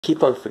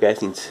Keep on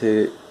forgetting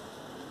to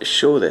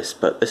show this,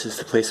 but this is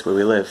the place where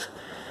we live.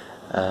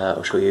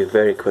 I'll show you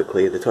very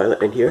quickly the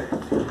toilet in here.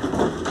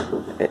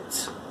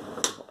 It's,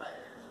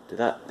 do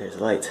that, there's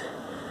the light.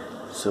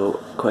 So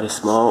quite a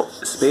small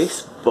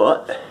space,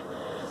 but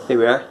here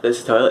we are,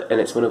 there's the toilet, and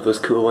it's one of those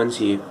cool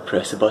ones you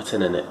press a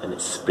button and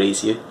it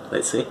sprays you,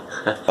 let's say.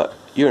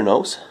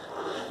 Urinals,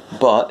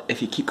 but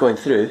if you keep going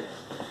through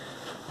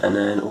and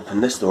then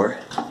open this door,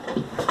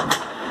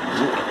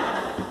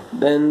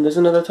 then there's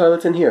another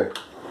toilet in here.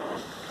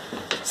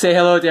 Say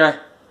hello,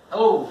 dear.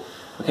 Hello.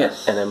 Okay,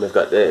 and then we've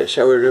got the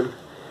shower room.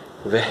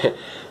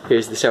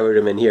 Here's the shower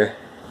room in here.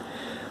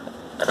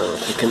 I don't know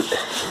if you can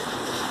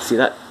see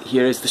that.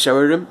 Here is the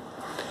shower room.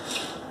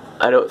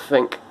 I don't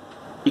think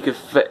you could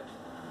fit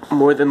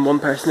more than one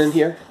person in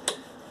here.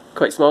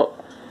 Quite small.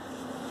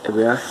 Here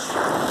we are.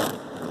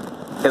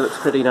 It looks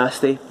pretty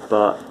nasty,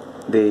 but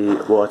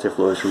the water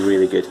flow is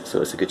really good,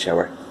 so it's a good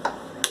shower.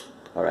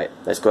 Alright,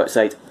 let's go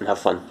outside and have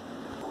fun.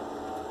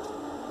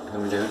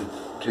 Come down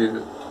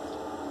to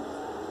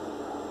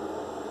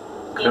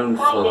ground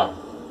floor,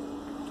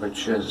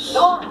 which is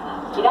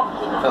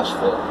first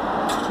floor.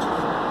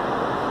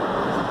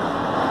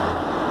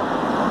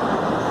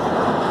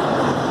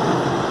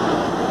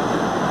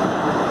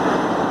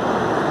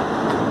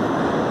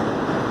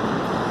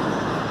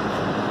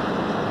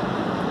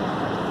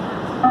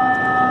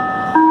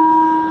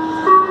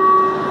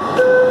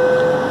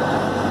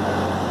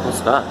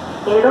 What's that?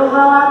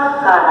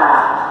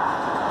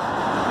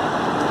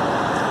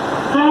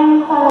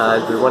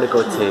 And we want to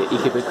go to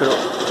Ikebukuro,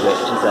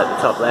 which is at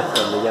the top left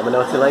on the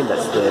Yamanote line.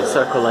 That's the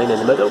circle line in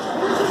the middle.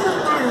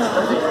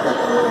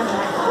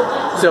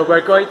 So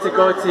we're going to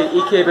go to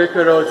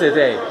Ikebukuro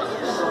today,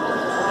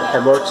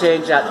 and we'll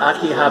change at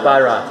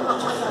Akihabara.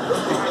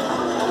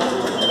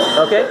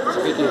 Okay?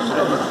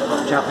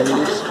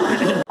 Japanese.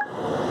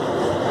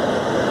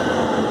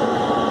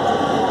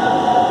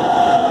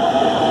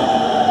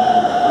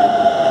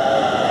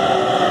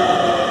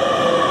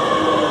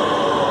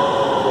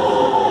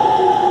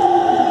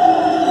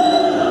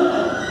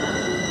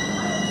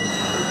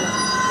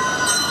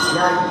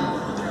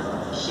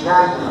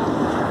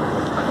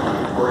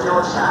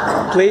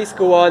 Please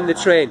go on the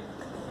train.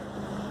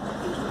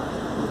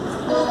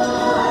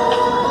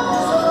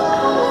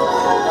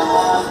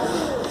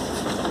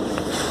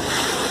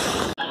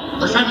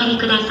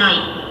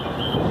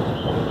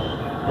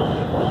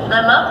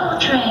 The local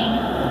train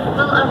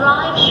will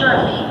arrive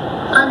shortly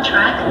on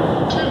track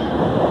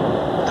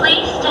 2.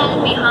 Please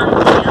stand behind the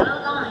yellow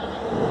line.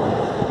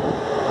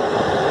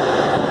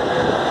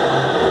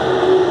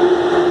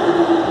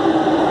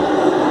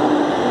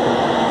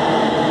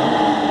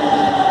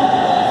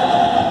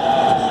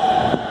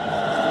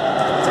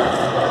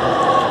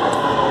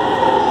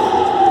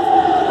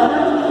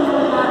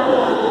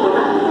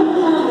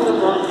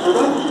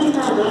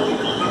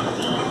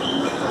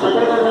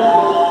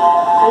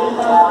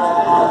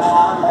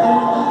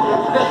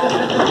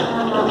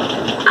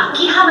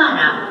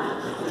 Akihabara.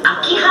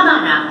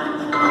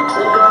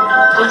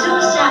 ご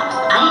乗車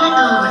ありがと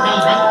うござい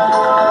ます。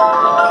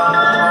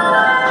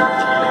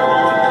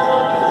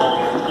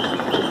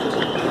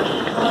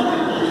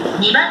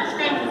2番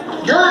線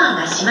ドア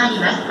が閉まり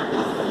ます。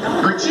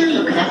ご注意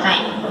ください。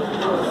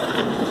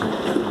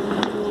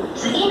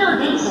次の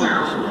電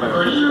車を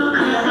ご利用く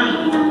ださい。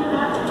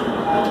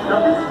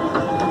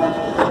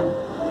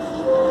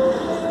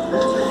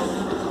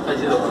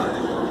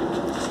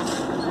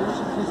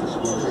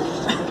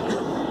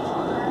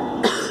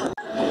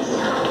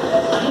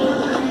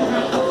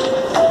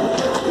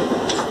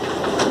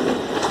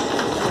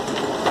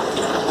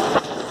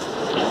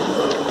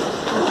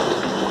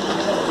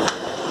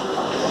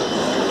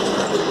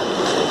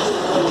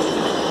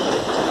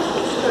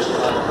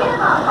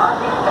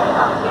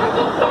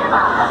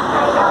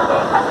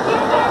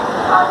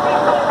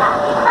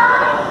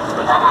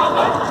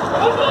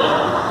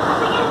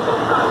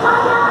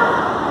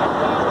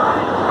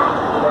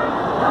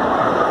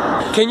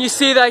Can you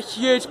see that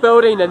huge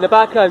building in the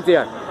background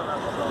there?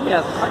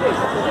 Yes.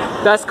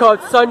 That's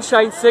called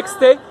Sunshine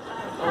 60.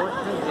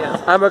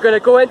 And we're going to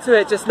go into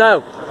it just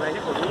now.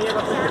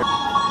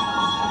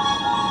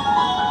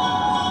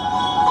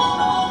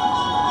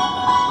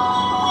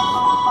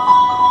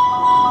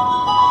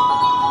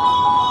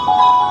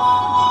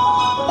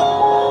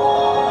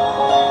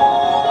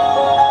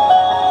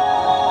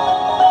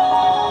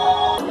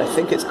 I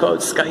think it's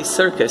called Sky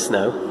Circus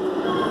now.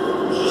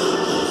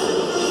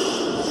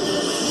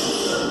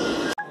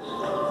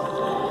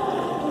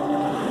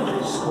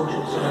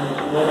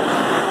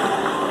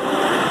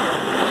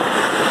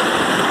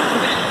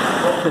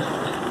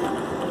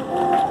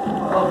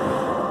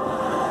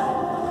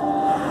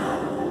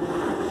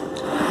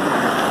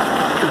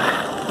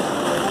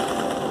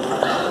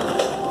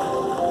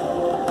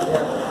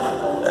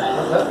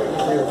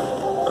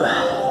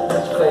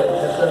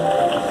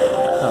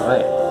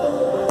 Alright.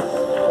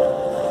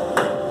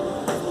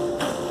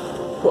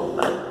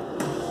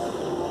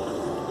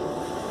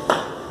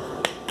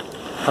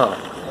 Oh.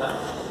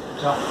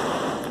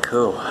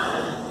 Cool.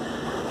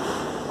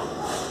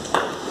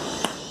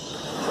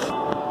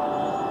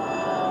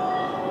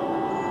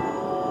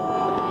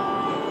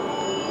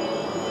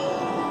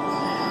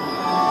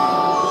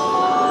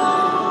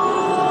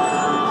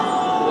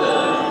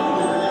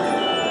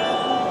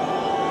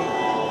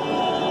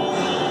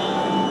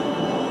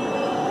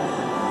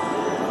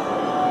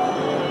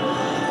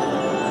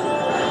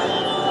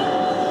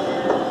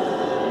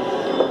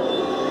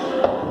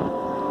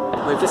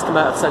 just come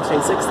out of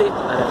Sunshine 60,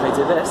 and if I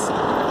do this,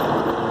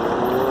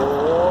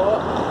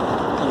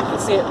 you can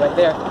see it right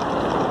there.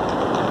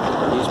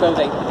 Huge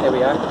building, there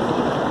we are.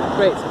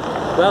 Great.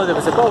 Well, there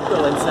was a bog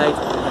pool inside,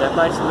 and I've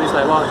managed to lose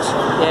my watch.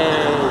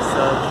 Yay!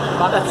 So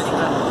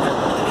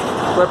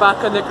we're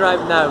back on the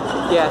ground now.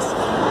 Yes,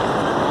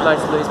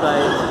 managed to lose my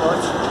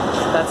watch.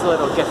 That's a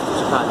little gift to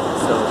Japan.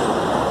 So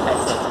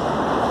excellent.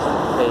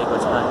 There you go,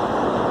 Japan.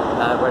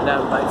 We're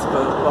now about to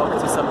go walk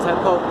to some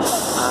temple,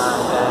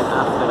 and then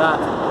after that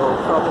we'll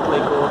probably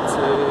go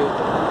to,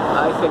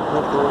 I think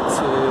we'll go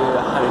to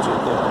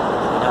Harajuku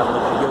and have a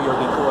look at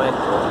Yoyogi Koen,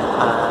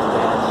 and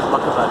then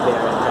walk about there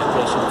in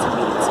preparation to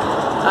meet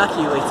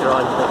Aki later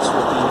on, which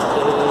will be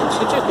in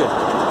Shinjuku.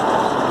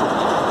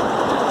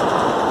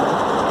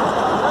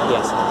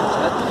 Yes.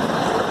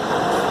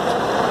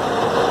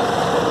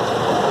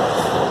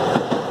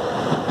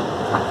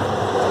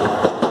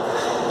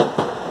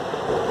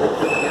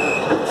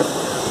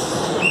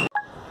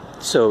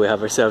 So we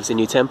have ourselves a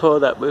new temple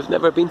that we've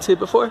never been to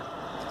before.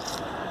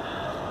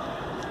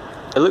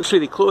 It looks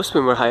really close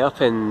when we're high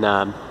up in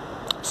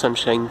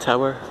Sunshine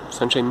Tower,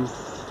 Sunshine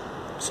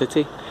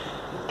City.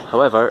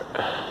 However,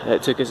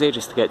 it took us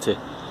ages to get to.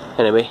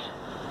 Anyway,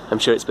 I'm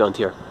sure it's beyond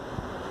here.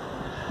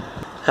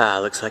 Ah,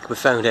 looks like we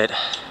found it.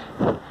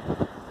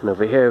 And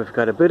over here we've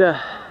got a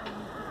Buddha.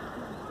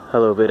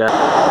 Hello, Buddha.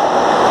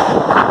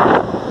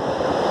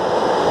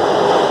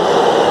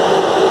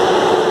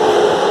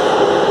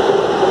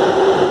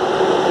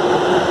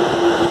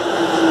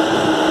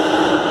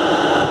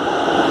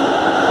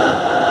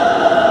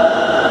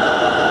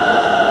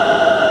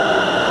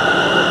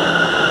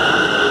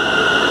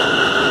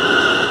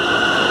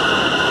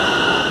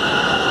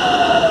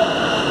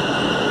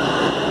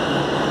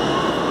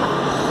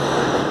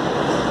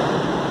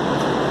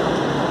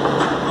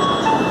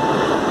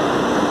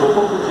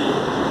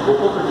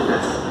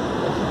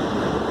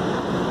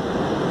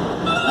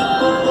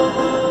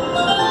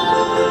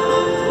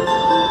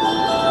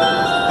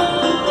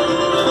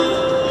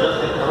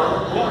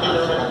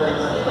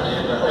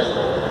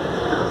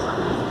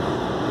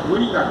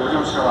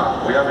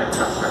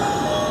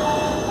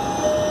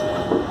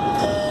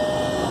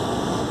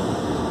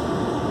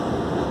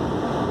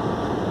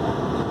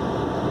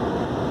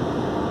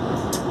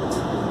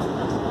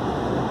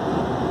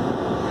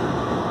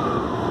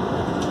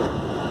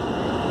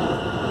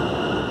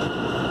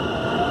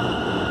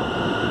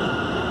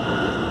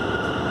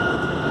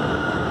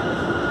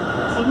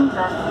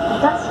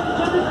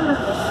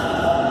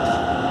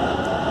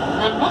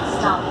 The next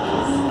stop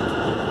is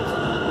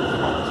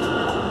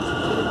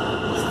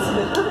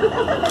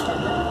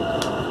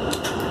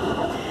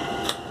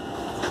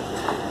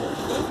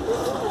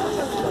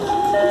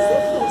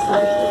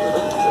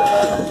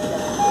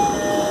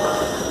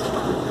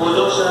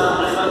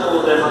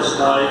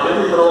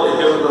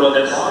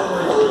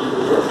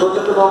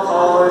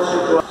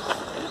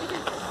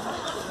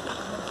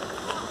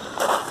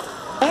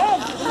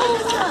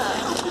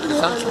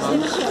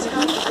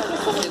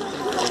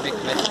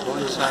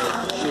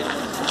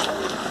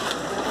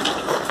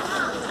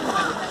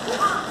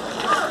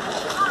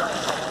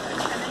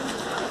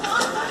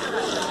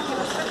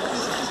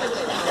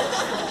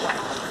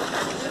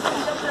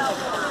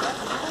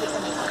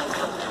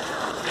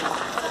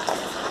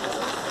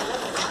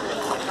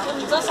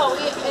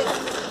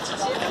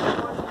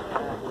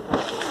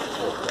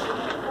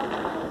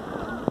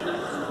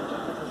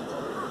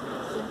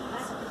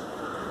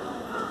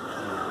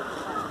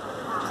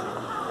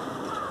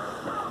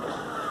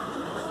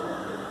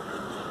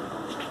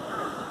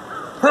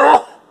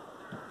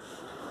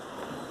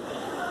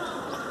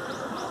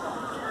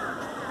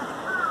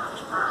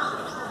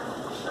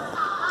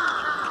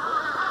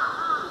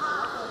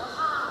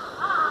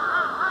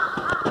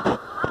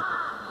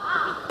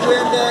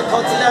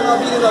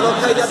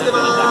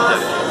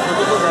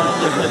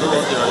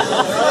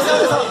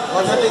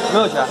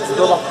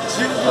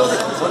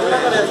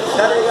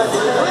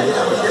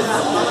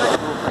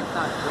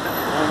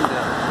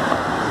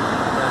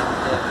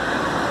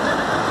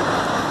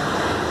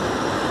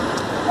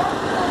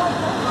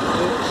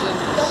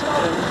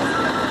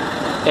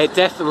It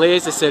definitely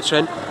is a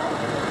Citroen.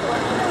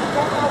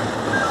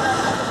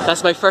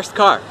 That's my first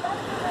car.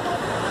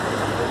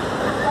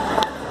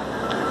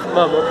 Come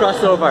on, we'll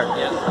cross over.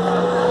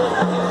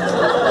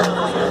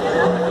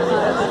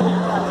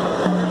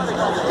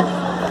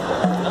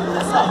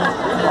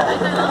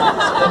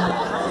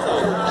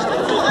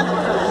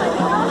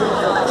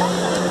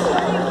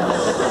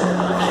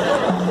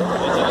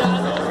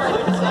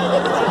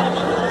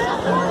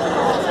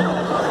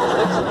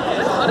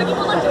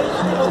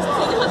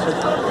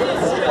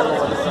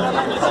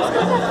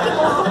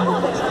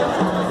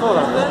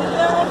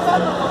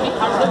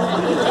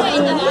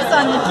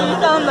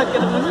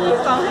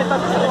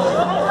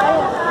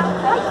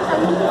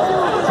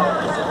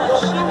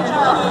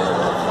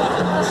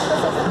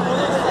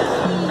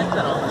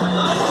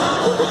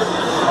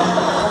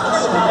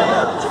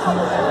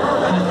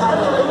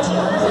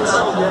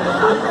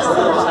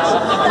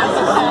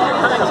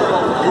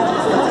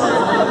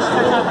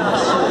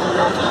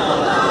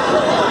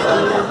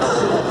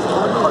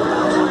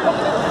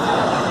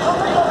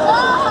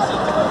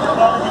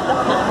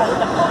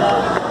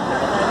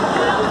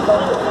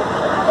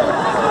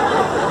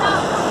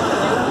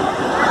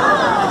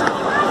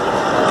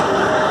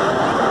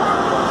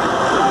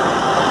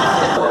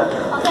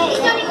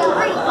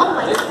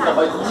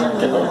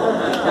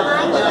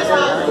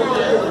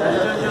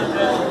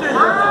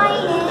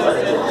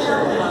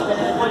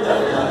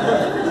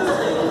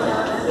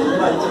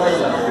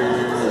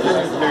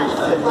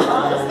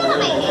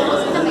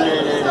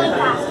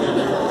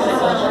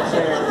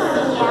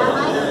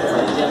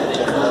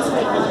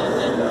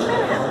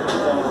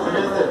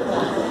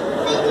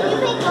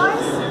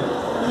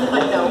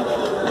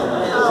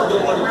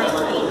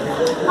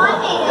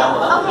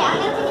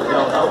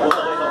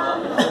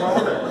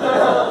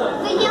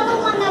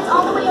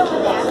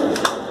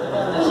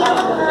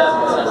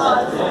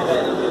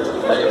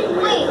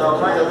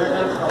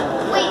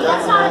 Wait,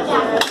 that's not a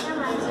jacket. Never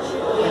mind.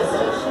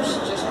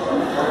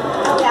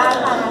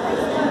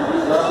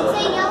 It's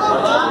a yellow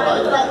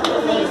baby, but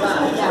there's a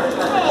jacket.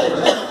 Hey.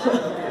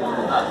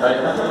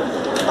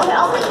 Okay,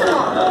 I'll pick them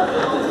all.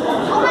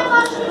 Oh my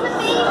gosh, she's a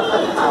baby.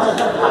 Oh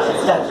my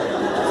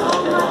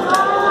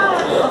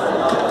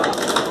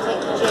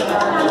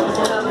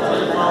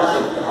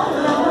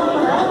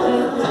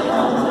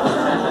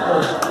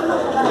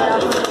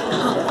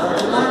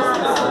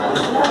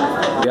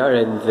We are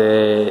in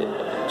the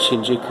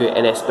Shinjuku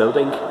NS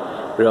building.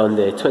 We're on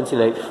the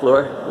 29th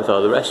floor with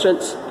all the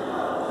restaurants,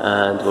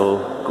 and we'll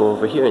go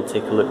over here and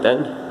take a look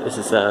down. This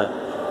is a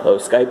little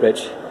sky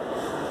bridge,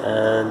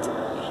 and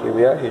here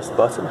we are. Here's the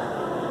bottom.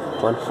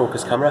 One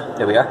focus camera.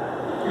 There we are.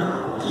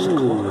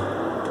 Ooh.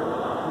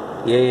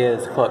 Yeah,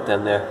 there's a clock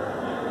down there.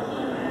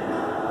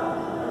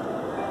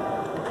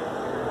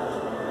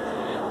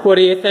 What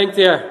do you think,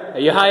 dear? Are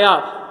you high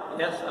up?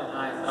 Yes,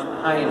 I'm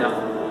high enough.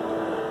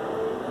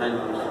 And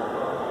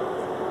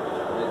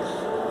it's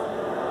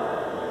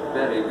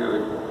very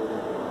good.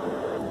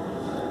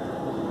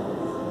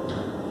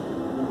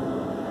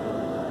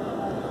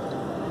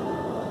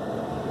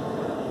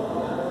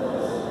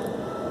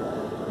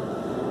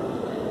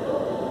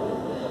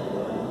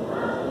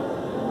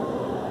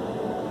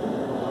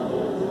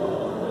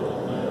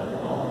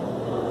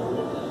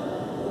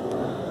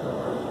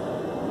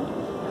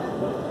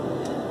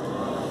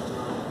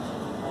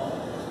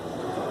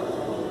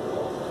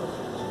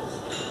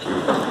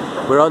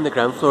 We're on the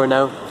ground floor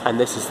now, and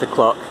this is the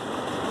clock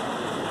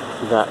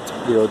that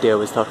the old dear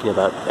was talking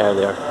about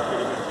earlier.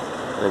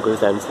 And it goes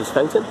down to this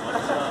fountain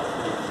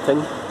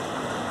thing.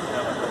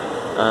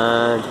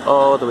 And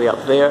all the way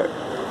up there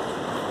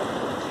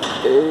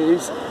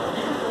is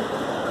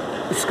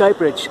the sky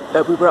bridge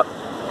that we were up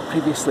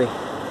previously.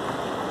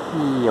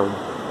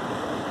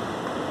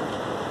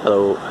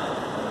 Hello.